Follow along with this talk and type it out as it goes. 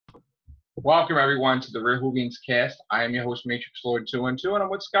Welcome everyone to the Whovians cast. I am your host, Matrix Lord 212, and I'm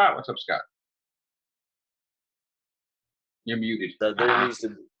with Scott. What's up, Scott? You're muted. There needs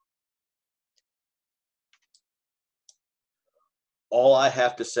to. All I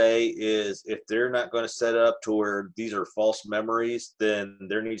have to say is, if they're not going to set it up to where these are false memories, then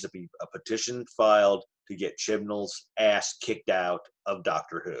there needs to be a petition filed to get Chibnall's ass kicked out of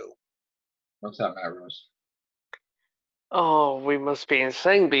Doctor Who. What's up, Matt Rose? Oh, we must be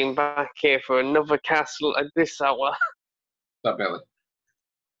insane being back here for another castle at this hour. What's up, Billy?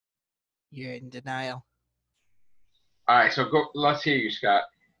 You're in denial. All right, so let's hear you, Scott.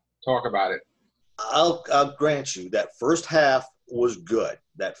 Talk about it. I'll grant you that first half was good.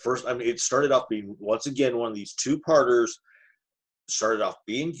 It started off being, once again, one of these two-parters. Started off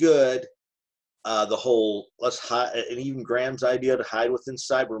being good. The whole let's hide, and even Graham's idea to hide within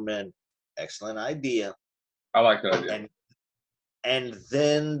Cybermen, excellent idea. I like that idea. And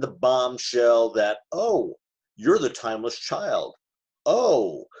then the bombshell that, oh, you're the timeless child.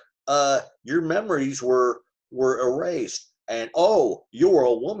 Oh, your memories were erased. And, oh, you were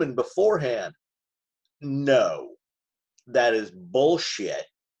a woman beforehand. No, that is bullshit.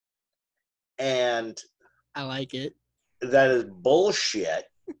 And I like it. that is bullshit.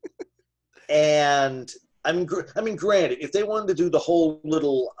 And I mean, granted, if they wanted to do the whole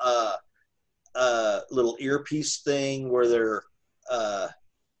little earpiece thing where they're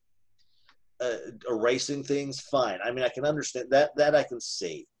erasing things, fine. I mean, I can understand that I can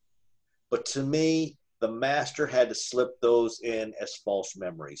see. But to me, the master had to slip those in as false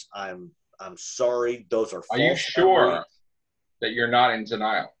memories. I'm sorry, those are false you sure memories. That you're not in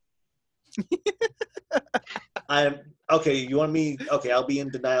denial? Okay, you want me? Okay, I'll be in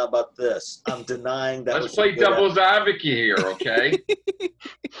denial about this. I'm denying that. Let's play devil's advocate here, okay?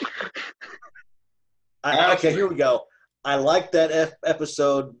 Okay, here we go. I like that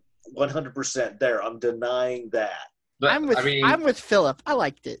episode 100%. There, I'm denying that. But, I'm with Philip. I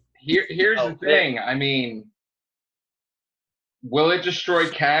liked it. Here's the thing. I mean, will it destroy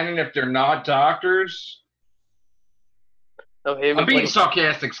canon if they're not doctors? Oh, I'm being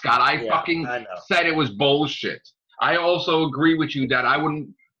sarcastic, Scott. I said it was bullshit. I also agree with you that I wouldn't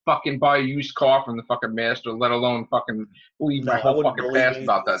fucking buy a used car from the fucking master, let alone fucking believe my whole fucking past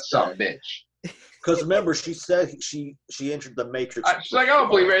about that son bitch. Because remember, she said she entered the Matrix. She's like, I don't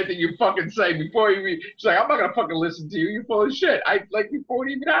believe anything you fucking say before you. She's like, I'm not gonna fucking listen to you. You're full of shit. Before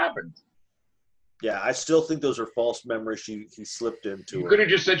it even happened. Yeah, I still think those are false memories he slipped into. You could have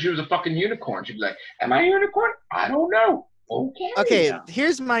just said she was a fucking unicorn. She'd be like, am I a unicorn? I don't know. Okay. Yeah.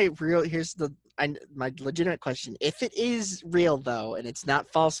 Here's my legitimate question. If it is real though, and it's not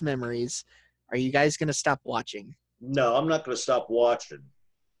false memories, are you guys gonna stop watching? No, I'm not gonna stop watching.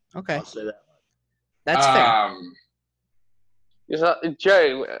 Okay. I'll say that. That's fair. Is that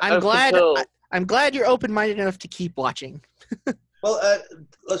Joe? I'm glad you're open-minded enough to keep watching. Well,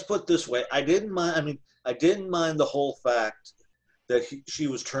 let's put it this way. I didn't mind the whole fact that she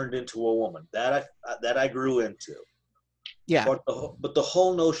was turned into a woman. That I grew into. Yeah. But the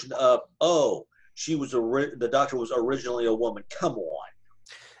whole notion of, oh, the doctor was originally a woman. Come on.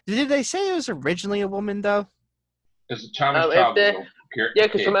 Did they say it was originally a woman though? Because the Thomas child. Yeah,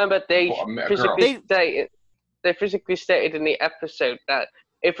 because remember they physically stated in the episode that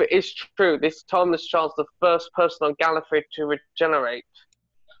if it is true, this Thomas Child's the first person on Gallifrey to regenerate.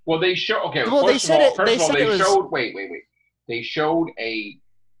 Well, they show. Okay. Well, they showed. Wait. They showed a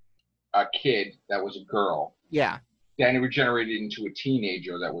kid that was a girl. Yeah. Then it regenerated into a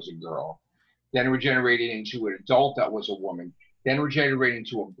teenager that was a girl. Then it regenerated into an adult that was a woman. Then it regenerated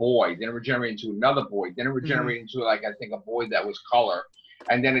into a boy. Then it regenerated into another boy. Then it regenerated into, like, I think, a boy that was color.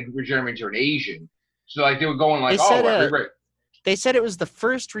 And then it regenerated into an Asian. So, like, they were going like, They said it was the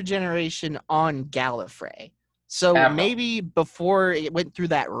first regeneration on Gallifrey. So maybe before it went through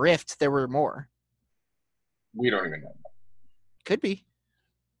that rift, there were more. We don't even know. Could be.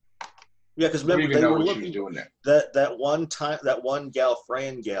 Yeah, because remember they were looking doing that one time. That one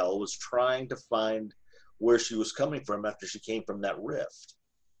Gallifreyan gal was trying to find where she was coming from after she came from that rift.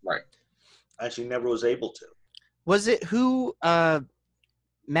 Right. And she never was able to. Was it who?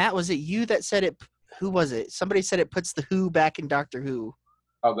 Matt, was it you that said it? Who was it? Somebody said it puts the Who back in Doctor Who.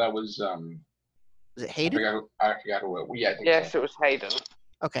 Oh, that was. Was it Hayden? I forgot who it was. Yeah, yes, it was Hayden.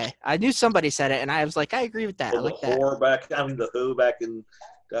 Okay, I knew somebody said it, and I was like, I agree with that. Well, I like that. The Who back in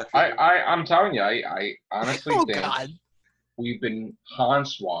Doctor Who. I'm telling you, I honestly think God. We've been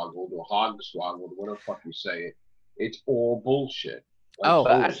Hogswoggled or Hogswoggled, whatever the fuck you say it. It's all bullshit. Oh,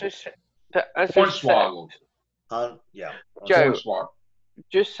 but Hornswoggled. Yeah. Joe,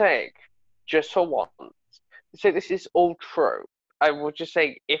 just saying, just for once, say this is all true, I would just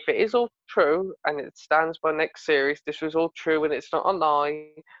say, if it is all true and it stands by next series, this was all true and it's not a lie,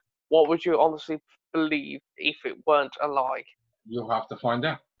 what would you honestly believe if it weren't a lie? You'll have to find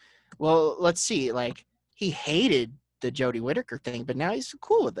out. Well, let's see. Like, he hated the Jodie Whittaker thing, but now he's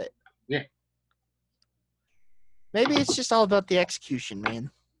cool with it. Yeah. Maybe it's just all about the execution,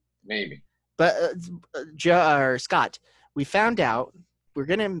 man. Maybe. But Scott, we found out we're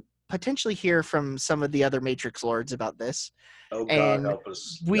going to potentially hear from some of the other Matrix Lords about this. Oh, God, And help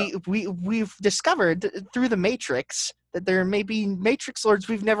us. we've discovered through the Matrix that there may be Matrix Lords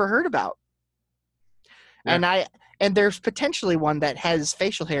we've never heard about. Yeah. And there's potentially one that has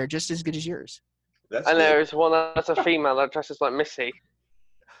facial hair just as good as yours. That's and good. there's one that's a female that dresses like Missy.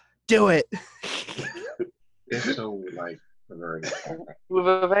 Do it. It's so like very with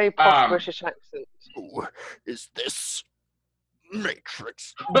a very posh British accent. Is this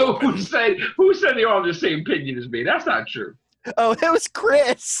Matrix? Oh, who said they all have the same opinion as me? That's not true. Oh, it was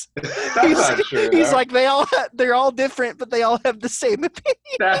Chris. That's not true. He's like they're all different, but they all have the same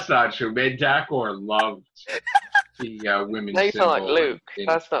opinion. That's not true, man. Dakor loved the women's No, you symbol. sound like Luke.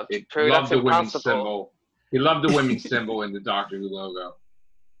 That's not true. Loved That's the women's impossible. symbol. He loved the women's symbol in the Doctor Who logo.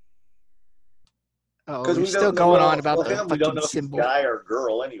 Oh, we're still going on about the we don't know symbol. if it's guy or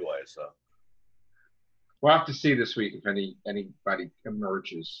girl anyway, so. We'll have to see this week if anybody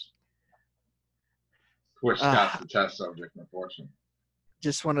emerges. Of course, Scott's the test subject, unfortunately.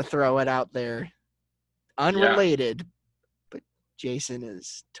 Just want to throw it out there. Unrelated, but Jason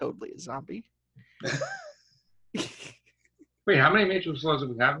is totally a zombie. Wait, how many Matrix Lords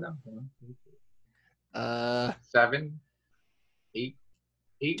do we have now? 7? 8?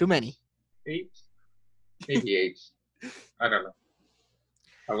 8? Too many. 8? Maybe 8. I don't know.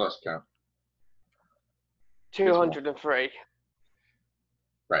 I lost count. 203.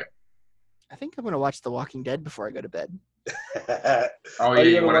 Right. I think I'm gonna watch The Walking Dead before I go to bed. Oh yeah,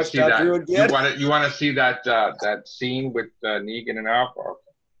 you want to see that? You want to see that that scene with Negan and Alpha?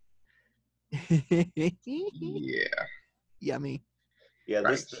 Yeah. Yummy. Yeah,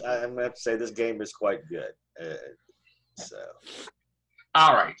 right. I'm gonna have to say this game is quite good. So.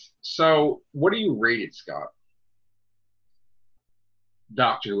 All right. So, what do you rate it, Scott?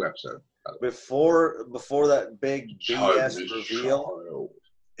 Doctor Who episode. Before that big BS reveal,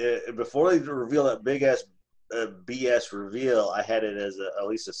 before they reveal that big ass BS reveal, I had it as at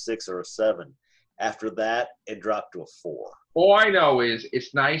least a 6 or a 7. After that, it dropped to a 4. All I know is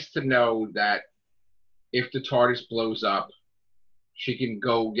it's nice to know that if the TARDIS blows up, she can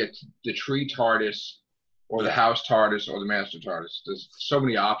go get the tree TARDIS or the house TARDIS or the master TARDIS. There's so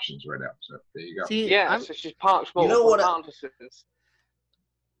many options right now. So there you go. See, so she's parked multiple TARDISes.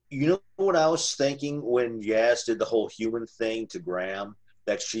 You know what I was thinking when Yaz did the whole human thing to Graham?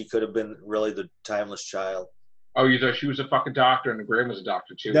 That she could have been really the timeless child. Oh, you thought she was a fucking doctor and Graham was a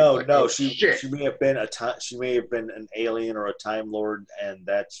doctor too? No, like, no, she may have been she may have been an alien or a Time Lord, and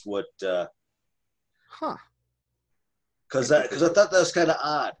that's what. Because I thought that was kind of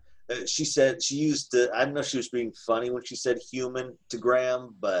odd. She said she used I don't know if she was being funny when she said human to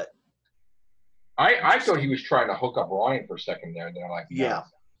Graham, but I thought he was trying to hook up Ryan for a second there, and then I'm like, no. Yeah,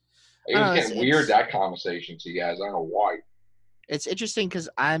 it was getting weird, that conversation. So guys, I don't know why. It's interesting because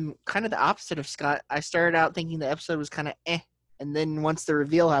I'm kind of the opposite of Scott. I started out thinking the episode was kind of and then once the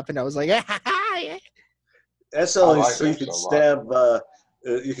reveal happened, I was like, yeah. That's only so you could stab.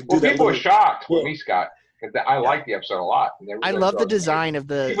 You could do that. People were shocked with me, Scott. I like the episode a lot. I love the design of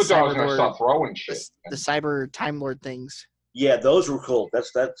the people thought I was going to start throwing shit. The cyber Time Lord things. Yeah, those were cool.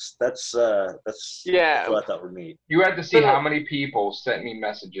 That's yeah. what I thought were neat. You had to see how many people sent me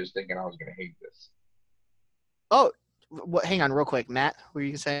messages thinking I was going to hate this. Oh, hang on real quick. Matt, what were you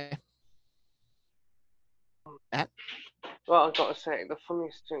going to say? Matt? Well, I've got to say, the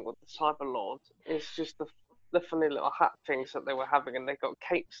funniest thing with the Cyber Lords is just the funny little hat things that they were having, and they got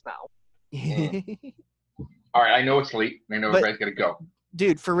capes now. All right, I know it's late. I know everybody's going to go.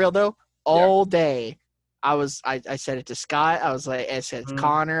 Dude, for real, though, all day, I said it to Scott. I was like, I said to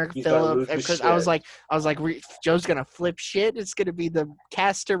Connor, Philip, because I was like, Joe's gonna flip shit. It's gonna be the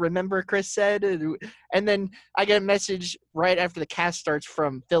cast to remember. Chris said, and then I get a message right after the cast starts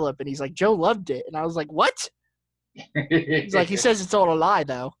from Philip, and he's like, Joe loved it, and I was like, what? He's like, he says it's all a lie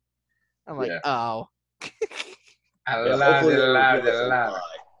though. I'm like, oh.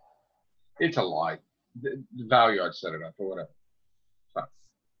 It's a lie. The Valyard set it up or whatever.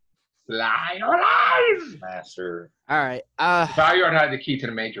 Lie or lies, master. All right. Valyard had the key to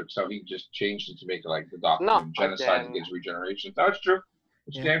the Matrix, so he just changed it to make it like the Doctor genocide against regeneration. That's true.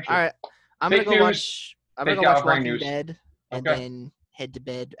 It's damn true. All right. I'm gonna go watch Walking Dead and then head to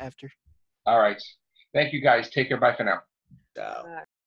bed after. All right. Thank you guys. Take care. Bye for now. Ciao.